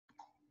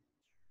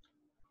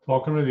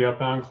Welcome to the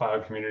Upbound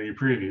Cloud Community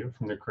Preview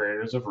from the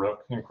creators of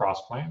Rook and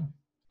Crossplane.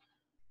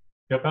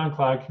 The Upbound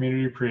Cloud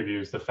Community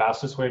Preview is the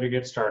fastest way to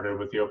get started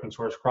with the open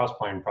source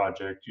Crossplane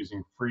project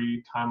using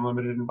free,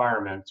 time-limited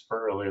environments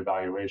for early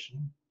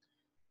evaluation.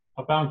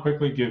 Upbound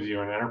quickly gives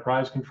you an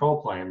enterprise control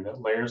plane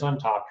that layers on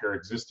top your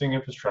existing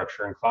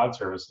infrastructure and cloud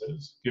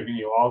services, giving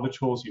you all the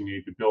tools you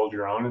need to build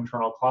your own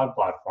internal cloud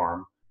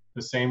platform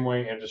the same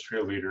way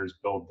industry leaders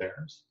build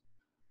theirs.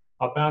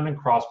 Upbound and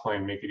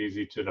Crossplane make it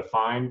easy to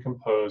define,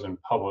 compose, and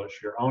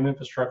publish your own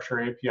infrastructure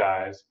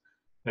APIs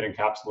that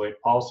encapsulate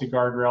policy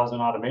guardrails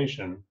and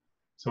automation,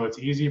 so it's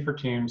easy for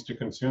teams to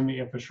consume the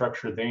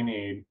infrastructure they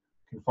need,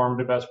 conform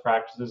to best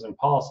practices and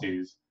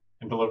policies,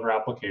 and deliver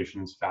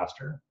applications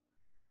faster.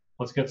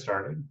 Let's get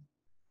started.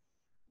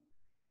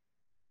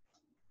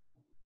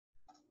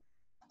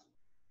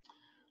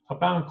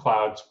 Upbound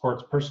Cloud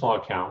supports personal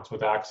accounts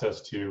with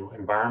access to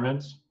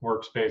environments,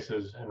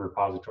 workspaces, and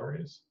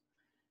repositories.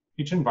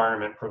 Each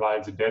environment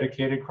provides a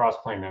dedicated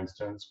Crossplane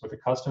instance with a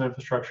custom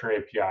infrastructure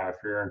API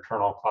for your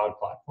internal cloud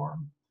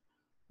platform.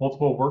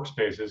 Multiple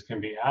workspaces can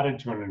be added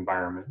to an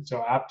environment,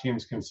 so app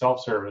teams can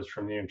self-service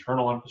from the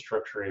internal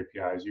infrastructure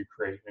APIs you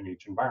create in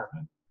each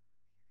environment.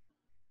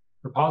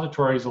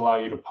 Repositories allow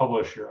you to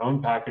publish your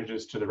own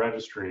packages to the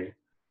registry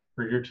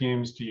for your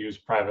teams to use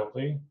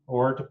privately,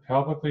 or to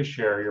publicly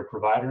share your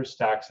providers,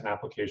 stacks, and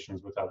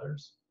applications with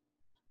others.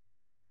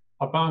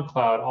 Upbound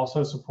Cloud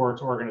also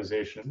supports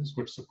organizations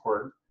which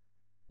support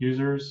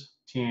users,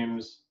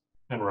 teams,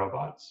 and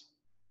robots.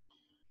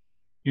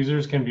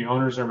 Users can be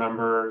owners or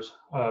members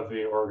of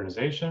the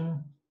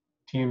organization.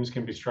 Teams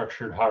can be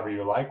structured however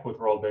you like with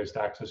role-based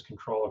access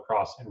control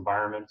across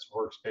environments,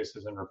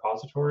 workspaces, and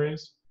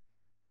repositories.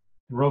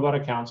 And robot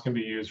accounts can be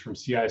used from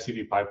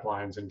CI/CD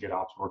pipelines and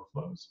GitOps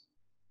workflows.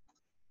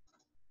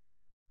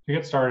 To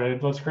get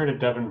started, let's create a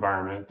dev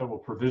environment that will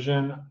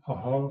provision a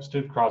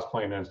hosted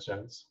Crossplane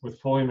instance with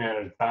fully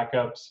managed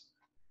backups,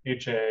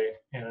 HA,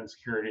 and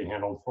security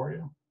handled for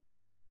you.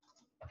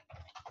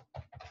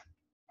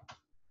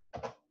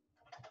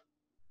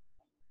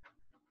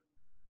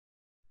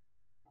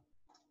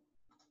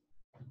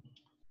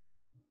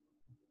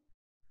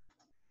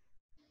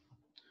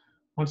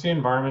 Once the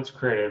environment's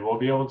created, we'll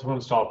be able to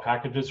install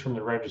packages from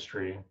the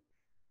registry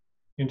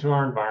into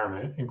our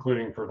environment,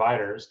 including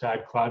providers to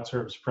add cloud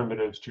service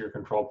primitives to your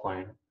control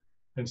plane,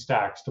 and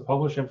stacks to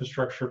publish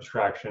infrastructure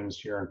abstractions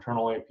to your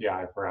internal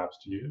API for apps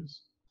to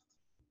use.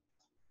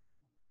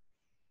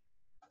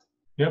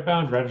 The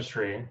Upbound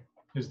registry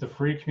is the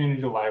free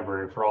community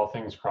library for all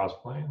things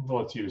Crossplane that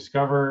lets you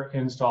discover,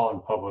 install,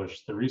 and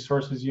publish the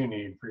resources you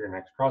need for your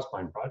next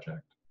Crossplane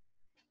project.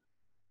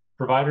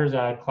 Providers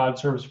add cloud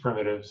service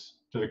primitives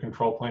to the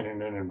control plane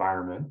in an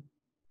environment.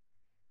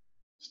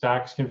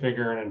 Stacks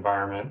configure an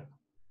environment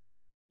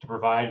to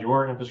provide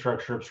your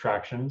infrastructure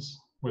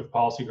abstractions with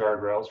policy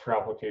guardrails for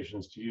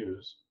applications to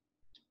use.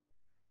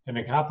 And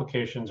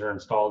applications are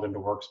installed into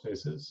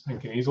workspaces and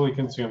can easily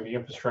consume the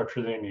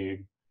infrastructure they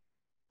need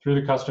through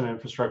the custom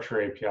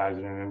infrastructure APIs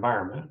in an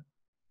environment.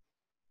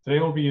 Today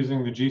we'll be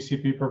using the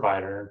GCP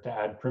Provider to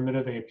add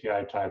primitive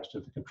API types to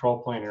the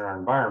control plane in our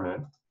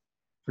environment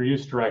for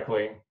use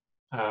directly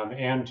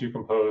and to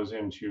compose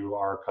into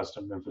our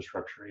custom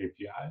infrastructure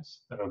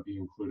APIs that will be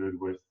included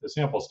with the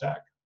sample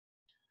stack.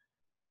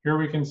 Here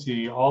we can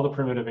see all the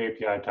primitive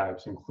API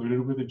types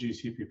included with the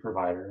GCP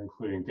Provider,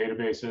 including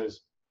databases,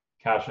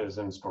 caches,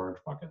 and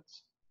storage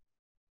buckets.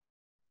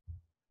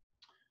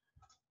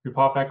 If we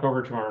pop back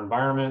over to our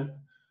environment,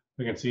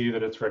 we can see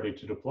that it's ready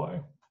to deploy.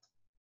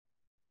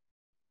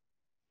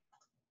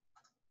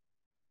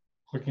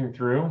 Clicking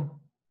through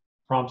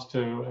prompts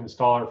to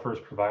install our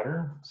first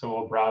provider. So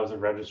we'll browse the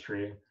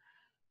registry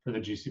for the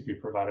GCP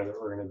Provider that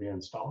we're going to be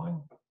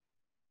installing.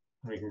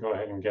 We can go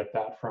ahead and get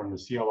that from the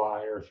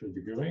CLI or through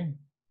the GUI.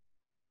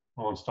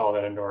 We'll install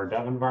that into our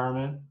dev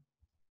environment.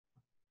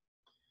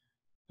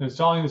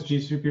 Installing this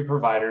GCP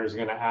Provider is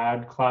going to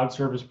add cloud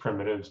service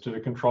primitives to the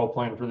control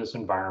plane for this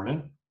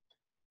environment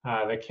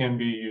that can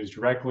be used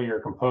directly or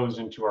composed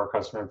into our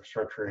custom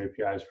infrastructure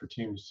APIs for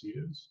teams to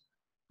use.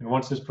 And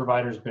once this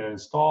provider has been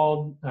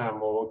installed,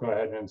 we'll go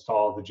ahead and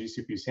install the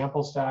GCP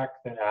sample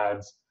stack that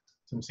adds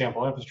some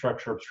sample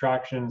infrastructure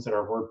abstractions that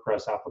our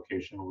WordPress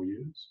application will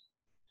use.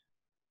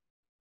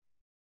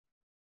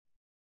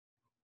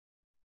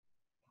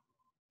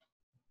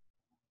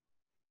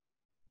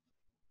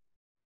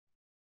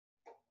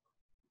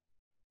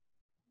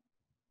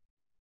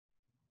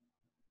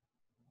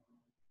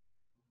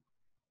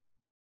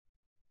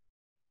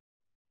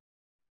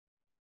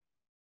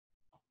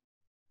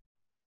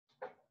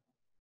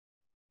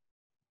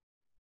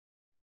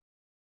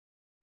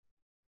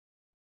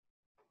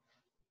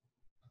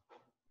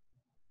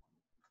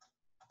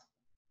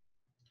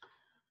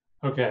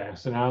 Okay,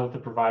 so now that the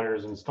provider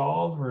is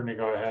installed, we're going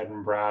to go ahead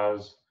and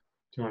browse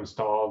to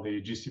install the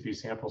GCP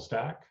sample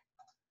stack.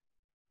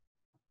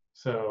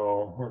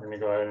 So we're going to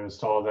go ahead and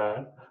install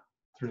that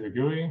through the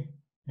GUI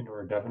into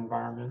our dev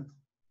environment.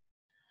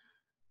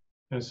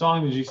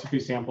 Installing the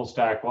GCP sample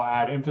stack will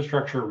add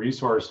infrastructure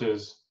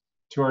resources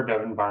to our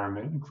dev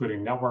environment,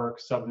 including network,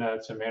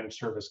 subnets, and managed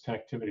service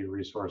connectivity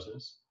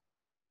resources,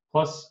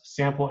 plus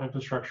sample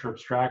infrastructure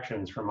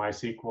abstractions from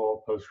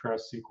MySQL,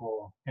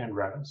 PostgreSQL, and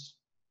Redis.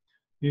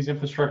 These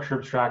infrastructure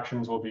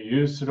abstractions will be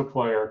used to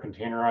deploy our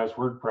containerized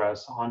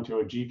WordPress onto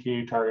a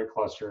GKE target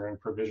cluster and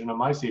provision a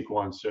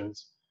MySQL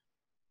instance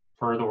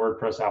for the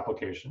WordPress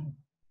application.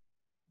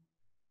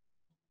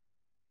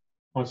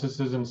 Once this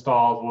is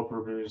installed,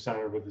 we'll be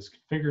presented with this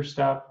configure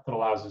step that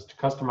allows us to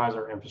customize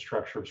our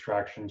infrastructure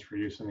abstractions for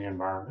use in the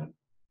environment.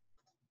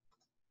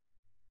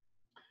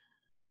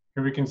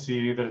 Here we can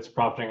see that it's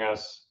prompting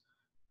us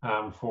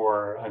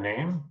for a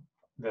name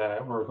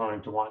that we're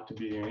going to want to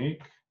be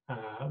unique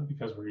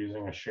because we're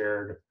using a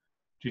shared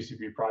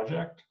GCP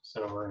project.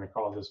 So we're going to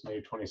call this May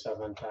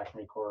 27th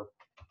Acme Corp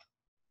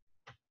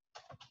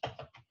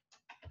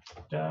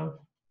Dev.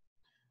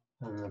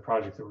 And the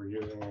project that we're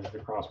using is the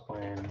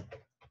Crossplane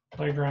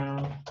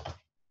Playground.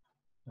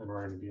 And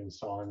we're going to be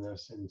installing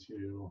this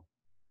into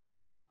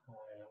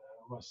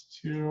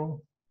OS2.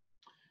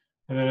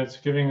 And then it's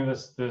giving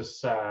us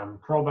this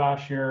curl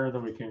bash here that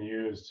we can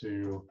use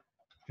to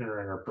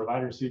generate our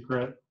provider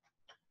secret.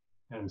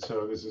 And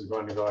so this is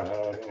going to go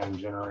ahead and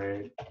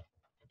generate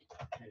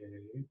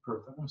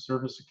a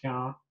service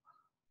account.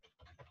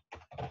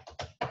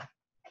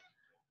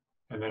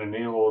 And then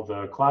enable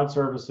the cloud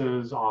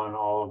services on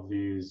all of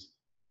these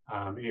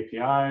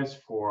APIs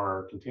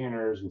for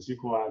containers and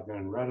SQL admin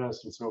and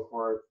Redis and so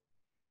forth.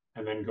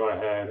 And then go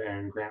ahead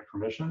and grant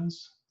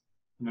permissions.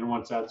 And then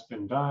once that's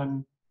been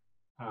done,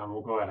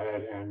 we'll go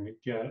ahead and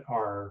get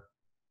our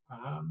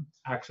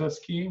access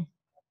key.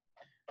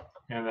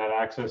 And that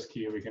access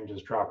key we can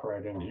just drop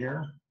right in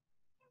here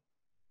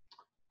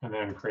and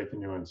then create the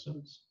new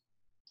instance.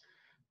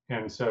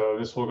 And so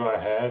this will go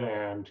ahead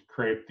and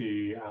create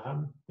the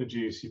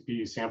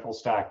GCP sample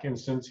stack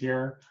instance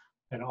here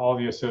and all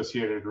the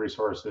associated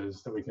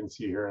resources that we can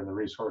see here in the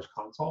resource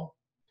console.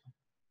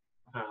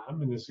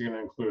 And this is going to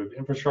include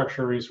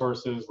infrastructure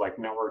resources like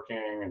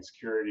networking and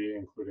security,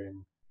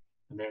 including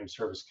the managed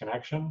service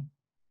connection,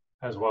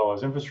 as well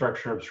as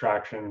infrastructure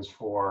abstractions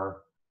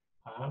for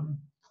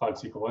Cloud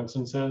SQL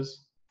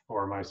instances,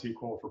 or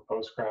MySQL for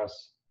Postgres,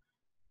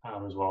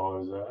 as well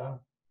as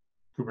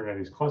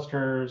Kubernetes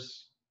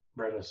clusters,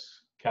 Redis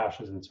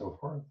caches, and so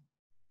forth.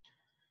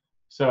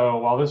 So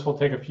while this will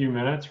take a few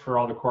minutes for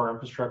all the core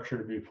infrastructure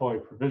to be fully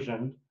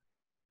provisioned,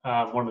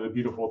 one of the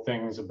beautiful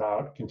things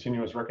about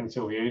continuous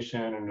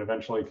reconciliation and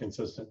eventually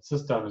consistent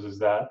systems is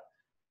that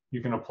you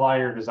can apply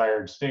your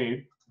desired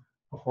state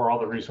before all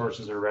the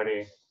resources are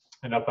ready,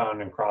 and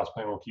Upbound and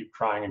Crossplane will keep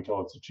trying until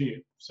it's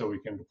achieved. So we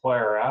can deploy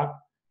our app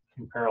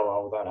in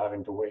parallel without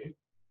having to wait.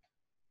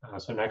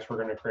 So next we're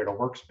going to create a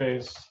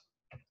workspace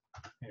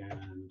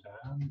and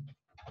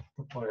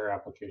deploy our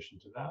application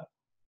to that.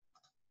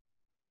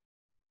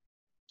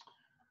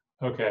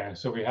 Okay,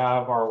 so we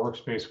have our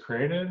workspace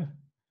created.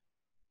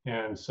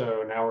 And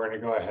so now we're going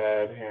to go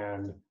ahead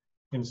and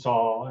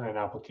install an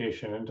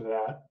application into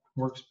that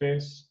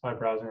workspace by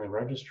browsing the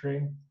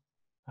registry.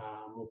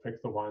 We'll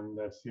pick the one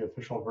that's the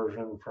official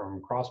version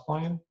from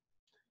Crossplane,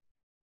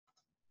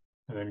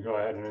 and then go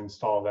ahead and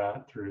install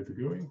that through the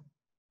GUI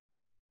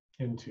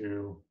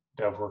into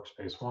Dev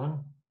Workspace 1.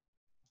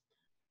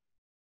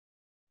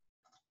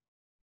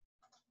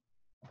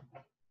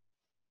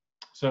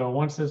 So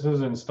once this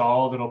is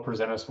installed, it'll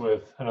present us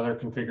with another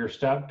configure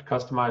step to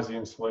customize the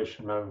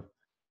installation of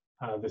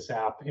this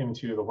app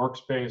into the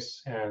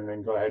workspace, and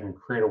then go ahead and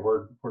create a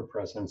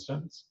WordPress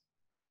instance.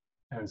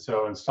 And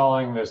so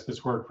installing this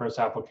WordPress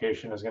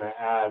application is going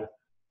to add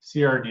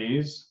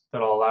CRDs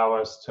that'll allow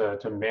us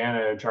to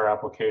manage our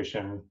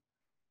application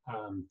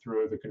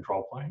through the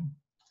control plane.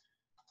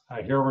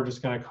 Here we're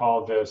just going to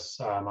call this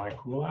my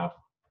cool app.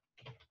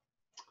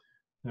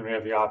 Then we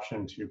have the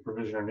option to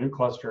provision a new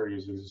cluster or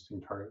use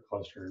existing target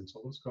cluster. And so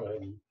let's go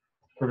ahead and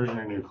provision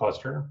a new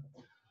cluster.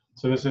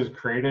 So this has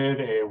created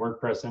a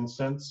WordPress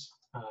instance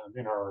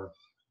in our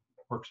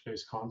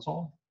workspace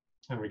console.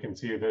 And we can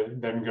see that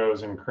it then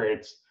goes and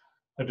creates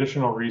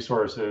additional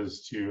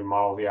resources to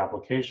model the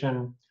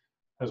application,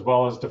 as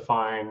well as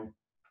define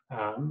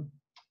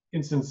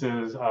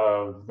instances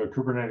of the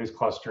Kubernetes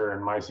cluster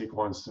and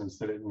MySQL instance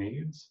that it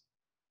needs.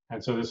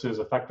 And so this is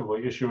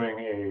effectively issuing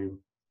a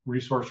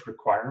resource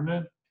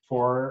requirement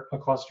for a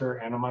cluster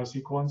and a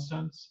MySQL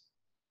instance.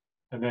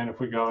 And then if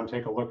we go and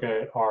take a look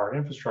at our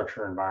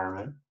infrastructure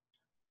environment,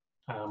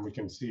 we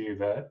can see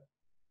that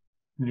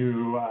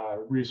new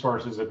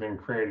resources have been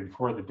created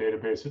for the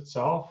database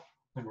itself.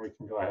 And we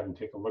can go ahead and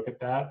take a look at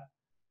that.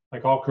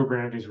 Like all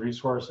Kubernetes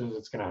resources,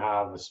 it's going to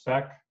have a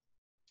spec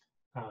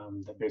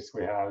that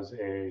basically has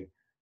a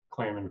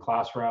claim and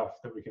class ref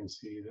that we can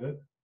see that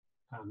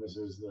this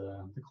is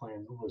the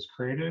claim that was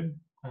created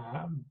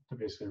to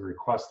basically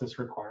request this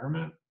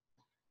requirement.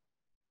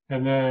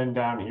 And then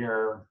down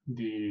here,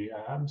 the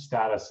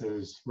status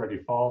is ready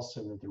false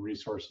and that the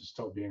resource is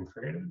still being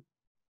created.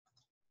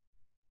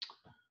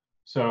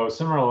 So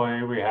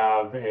similarly, we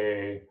have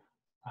a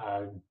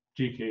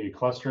GKE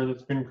cluster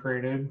that's been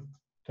created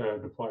to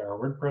deploy our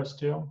WordPress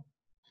to.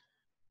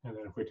 And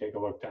then if we take a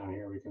look down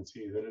here, we can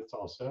see that it's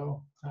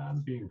also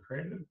being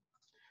created.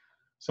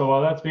 So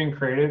while that's being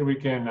created, we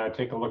can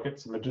take a look at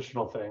some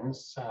additional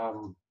things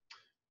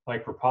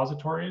like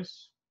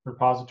repositories.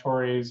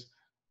 Repositories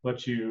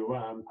let you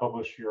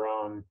publish your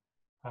own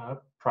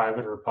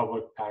private or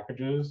public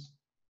packages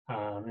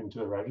into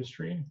the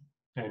registry.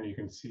 And you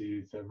can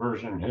see the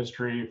version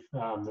history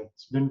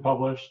that's been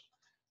published,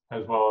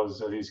 as well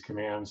as these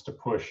commands to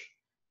push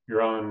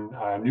your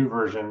own new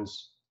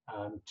versions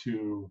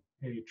to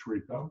each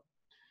repo.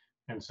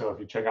 And so if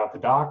you check out the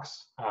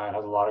docs, it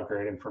has a lot of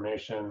great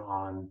information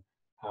on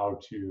how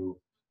to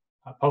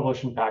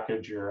publish and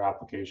package your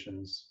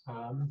applications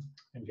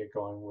and get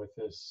going with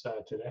this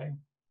today.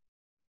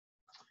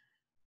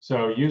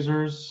 So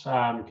users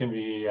can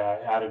be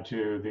added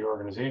to the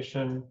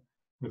organization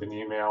with an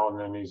email, and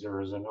then either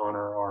as an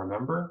owner or a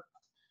member.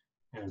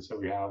 And so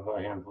we have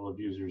a handful of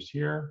users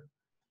here.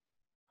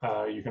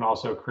 You can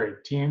also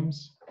create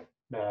teams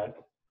that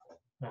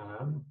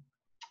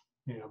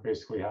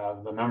basically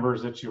have the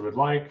members that you would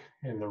like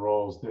in the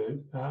roles that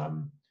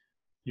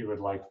you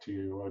would like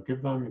to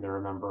give them, either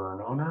a member or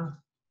an owner.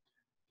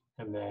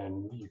 And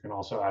then you can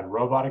also add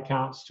robot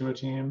accounts to a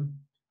team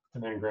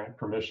and then grant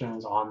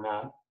permissions on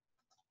that,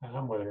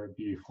 whether it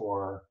be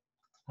for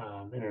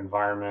an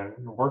environment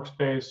in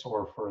Workspace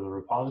or for the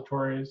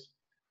repositories.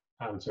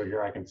 So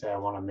here I can say I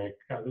want to make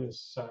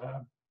this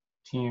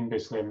team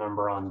basically a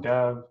member on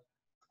dev.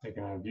 They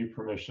can have view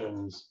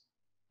permissions,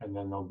 and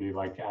then they'll be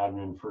like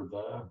admin for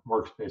the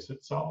workspace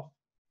itself.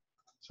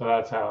 So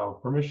that's how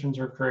permissions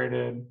are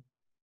created.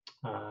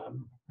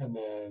 And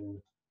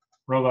then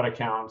robot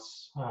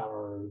accounts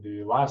are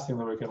the last thing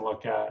that we can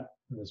look at.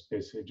 And this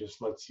basically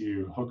just lets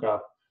you hook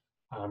up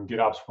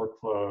GitOps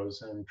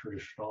workflows and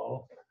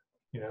traditional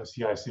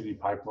CI/CD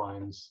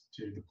pipelines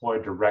to deploy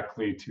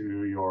directly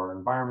to your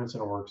environments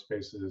and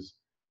workspaces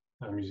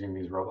using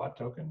these robot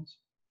tokens.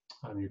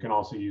 You can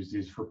also use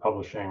these for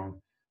publishing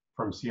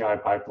from CI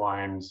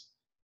pipelines,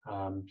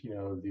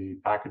 the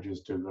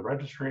packages to the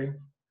registry.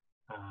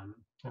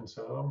 And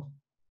so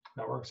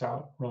that works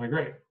out really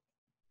great.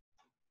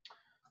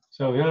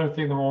 So the other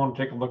thing that we want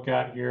to take a look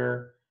at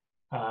here,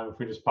 if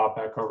we just pop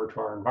back over to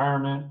our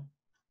environment,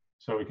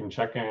 so we can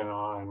check in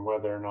on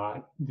whether or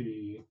not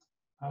the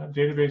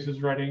database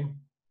is ready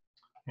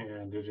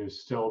and it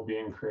is still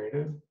being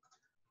created.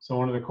 So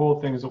one of the cool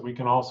things that we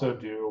can also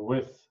do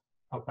with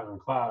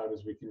Upbound Cloud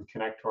is we can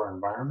connect to our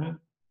environment.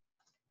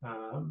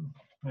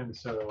 And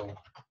so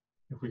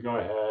if we go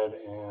ahead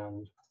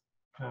and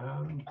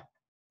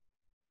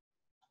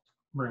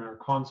bring our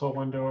console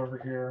window over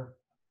here,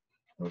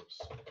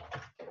 oops,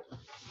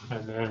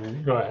 and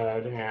then go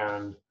ahead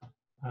and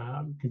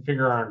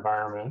configure our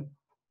environment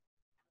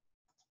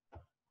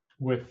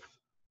with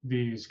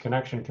these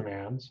connection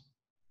commands.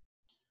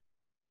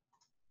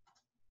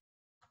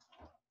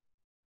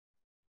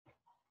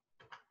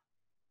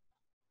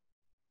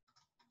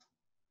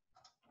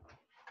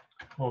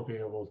 We'll be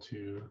able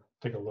to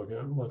take a look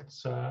at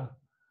what's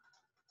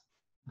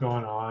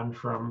going on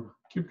from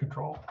kube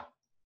control.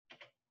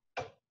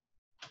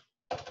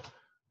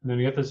 And then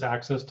you get this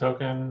access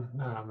token.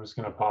 I'm just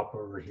going to pop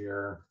over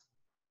here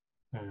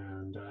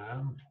and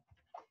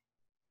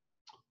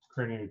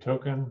create a new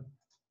token.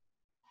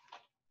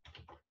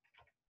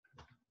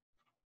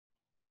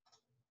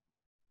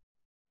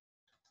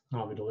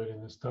 I'll be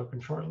deleting this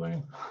token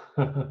shortly.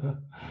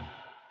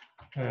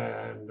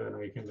 And then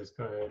we can just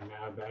go ahead and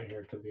add that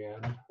here to the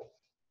end.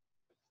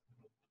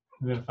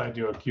 And then if I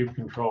do a kube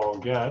control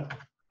get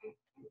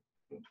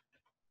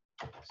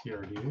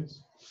CRDs,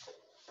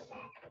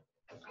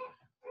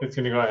 it's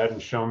going to go ahead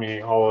and show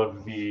me all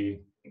of the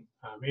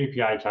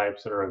API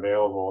types that are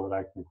available that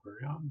I can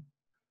query on.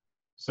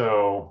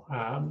 So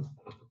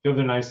the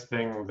other nice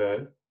thing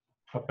that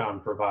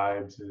Upbound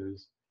provides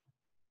is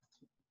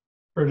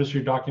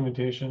registry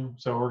documentation.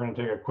 So we're going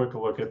to take a quick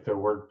look at the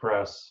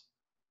WordPress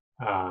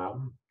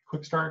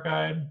quick start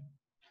guide,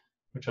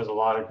 which has a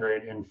lot of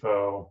great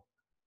info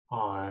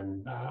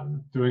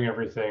on doing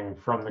everything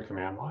from the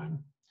command line.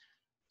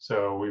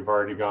 So we've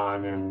already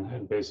gone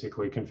and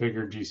basically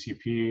configured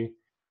GCP.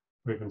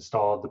 We've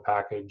installed the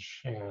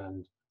package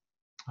and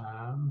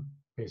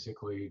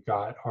basically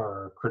got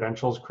our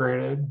credentials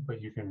created,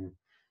 but you can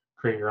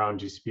create your own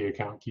GCP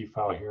account key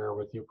file here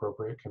with the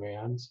appropriate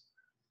commands,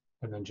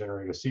 and then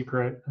generate a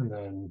secret, and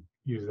then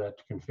use that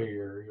to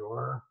configure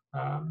your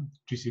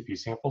GCP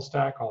sample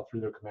stack all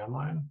through the command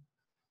line.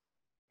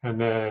 And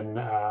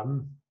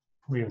then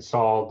we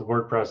installed the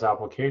WordPress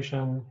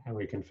application and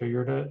we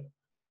configured it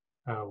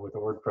with a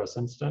WordPress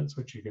instance,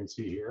 which you can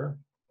see here.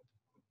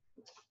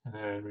 And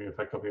then we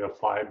effectively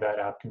applied that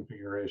app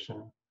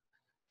configuration.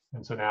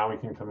 And so now we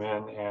can come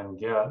in and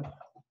get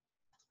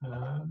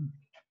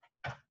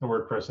the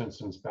WordPress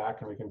instance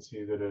back, and we can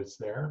see that it's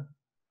there.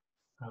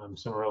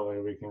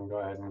 Similarly, we can go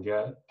ahead and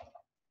get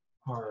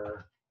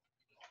our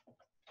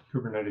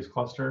Kubernetes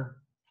cluster.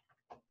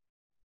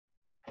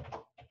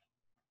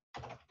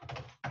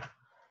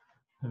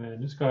 And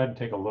then just go ahead and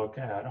take a look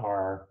at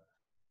our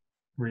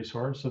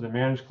resource. So the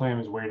managed claim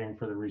is waiting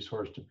for the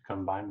resource to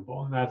become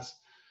bindable. And that's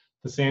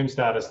the same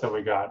status that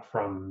we got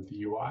from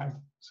the UI.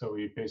 So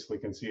we basically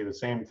can see the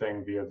same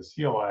thing via the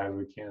CLI as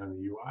we can in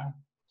the UI.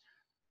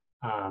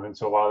 And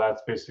so while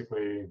that's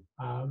basically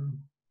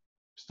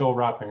still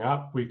wrapping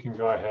up, we can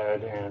go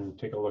ahead and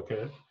take a look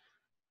at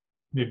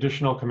the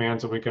additional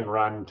commands that we can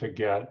run to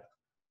get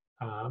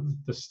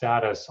the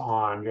status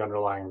on the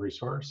underlying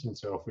resource. And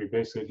so if we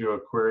basically do a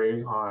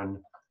query on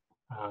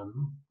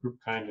group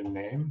kind and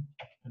name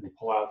and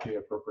pull out the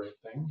appropriate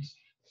things,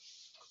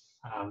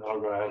 that'll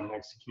go ahead and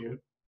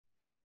execute.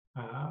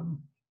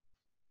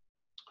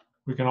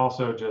 We can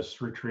also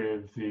just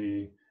retrieve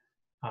the,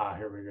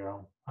 here we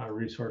go,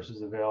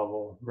 resources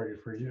available, ready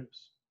for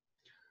use.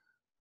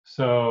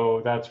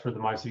 So that's for the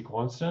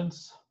MySQL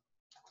instance.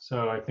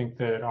 So I think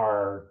that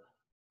our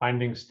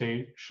binding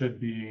state should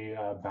be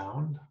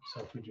bound.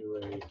 So if we do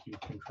a key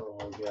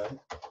control get,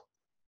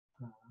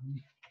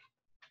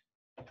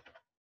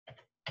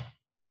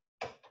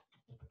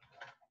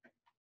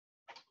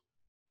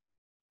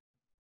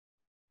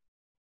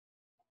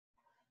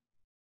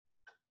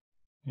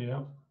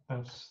 yep,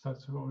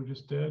 that's what we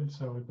just did.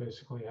 So we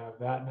basically have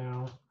that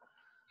now.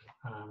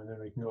 And then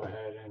we can go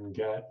ahead and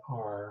get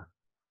our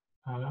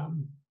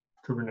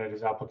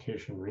Kubernetes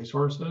application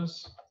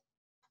resources.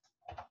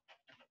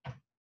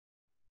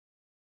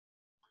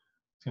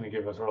 It's going to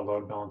give us our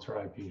load balancer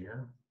IP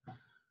here.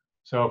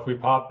 So if we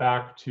pop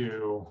back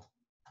to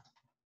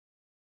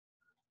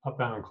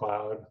Upbound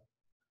Cloud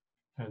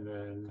and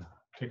then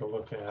take a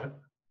look at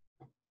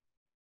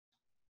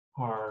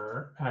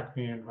our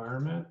Acme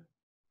environment,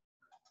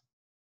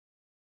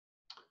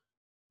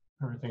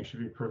 everything should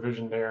be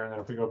provisioned there. And then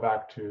if we go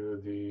back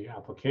to the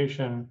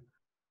application,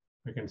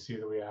 we can see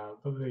that we have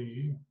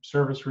the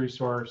service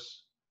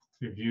resource.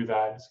 If we view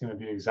that, it's going to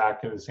be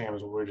exactly the same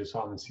as what we just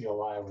saw in the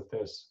CLI with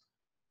this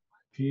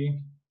IP.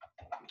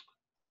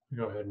 We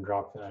go ahead and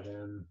drop that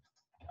in.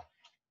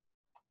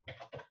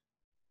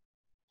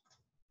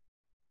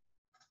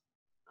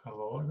 Got a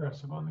little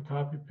aggressive on the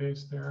copy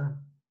paste there.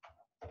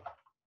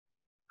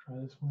 Try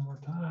this one more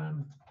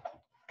time.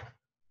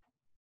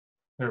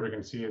 There we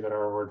can see that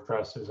our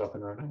WordPress is up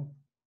and running.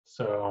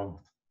 So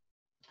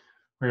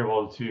we're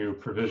able to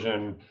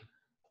provision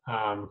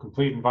a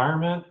complete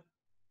environment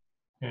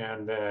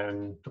and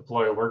then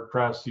deploy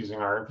WordPress using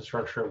our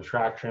infrastructure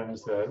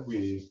abstractions that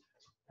we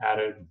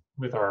added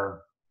with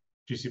our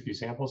GCP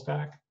sample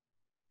stack.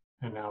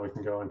 And now we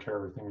can go and tear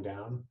everything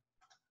down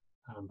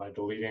by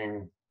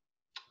deleting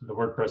the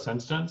WordPress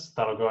instance.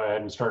 That'll go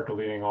ahead and start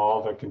deleting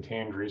all the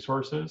contained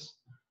resources,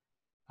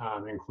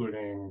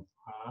 including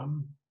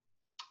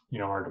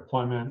our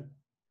deployment,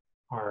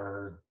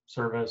 our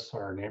service,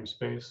 our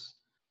namespace.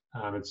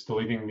 It's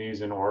deleting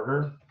these in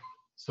order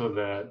so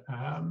that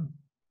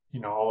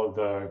all of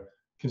the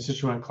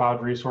constituent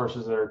cloud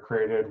resources that are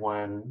created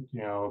when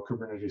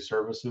Kubernetes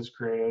service is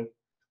created,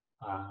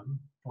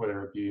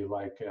 whether it be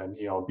like an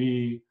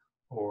ELB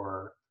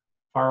or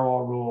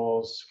firewall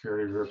rules,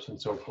 security groups, and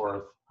so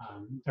forth,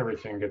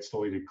 everything gets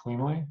deleted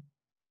cleanly.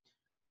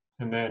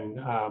 And then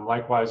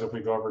likewise, if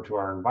we go over to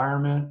our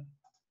environment,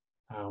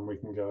 we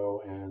can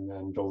go and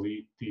then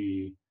delete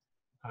the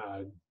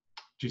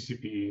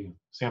GCP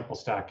sample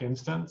stack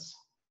instance.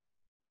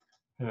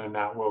 And then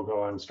that will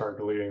go and start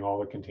deleting all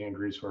the contained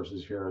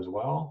resources here as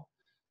well,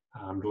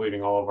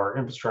 deleting all of our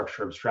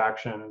infrastructure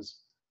abstractions,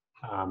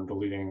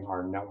 deleting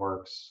our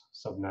networks,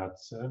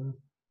 subnets, and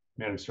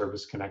managed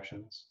service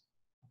connections.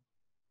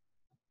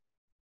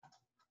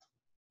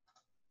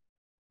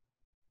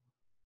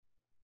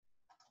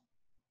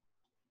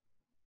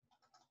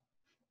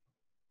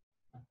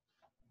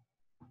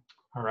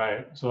 All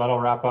right, so that'll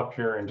wrap up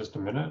here in just a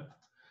minute.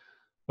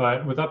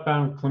 But with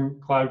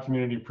Upbound Cloud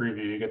Community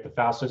Preview, you get the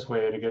fastest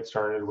way to get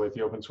started with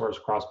the open source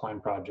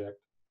Crossplane project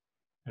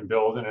and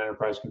build an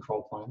enterprise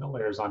control plane that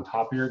layers on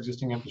top of your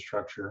existing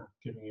infrastructure,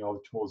 giving you all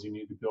the tools you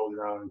need to build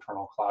your own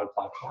internal cloud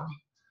platform.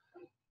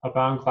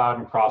 Upbound Cloud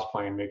and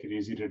Crossplane make it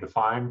easy to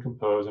define,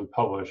 compose, and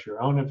publish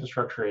your own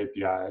infrastructure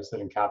APIs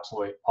that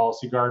encapsulate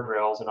policy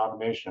guardrails and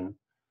automation,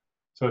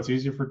 so it's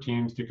easy for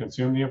teams to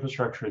consume the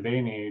infrastructure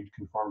they need,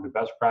 conform to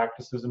best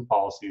practices and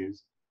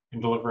policies,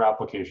 and deliver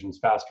applications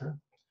faster.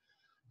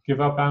 Give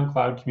Upbound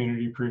Cloud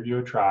Community Preview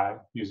a try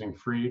using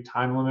free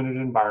time-limited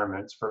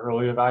environments for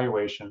early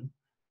evaluation.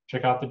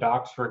 Check out the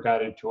docs for a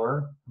guided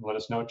tour and let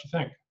us know what you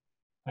think.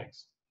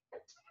 Thanks.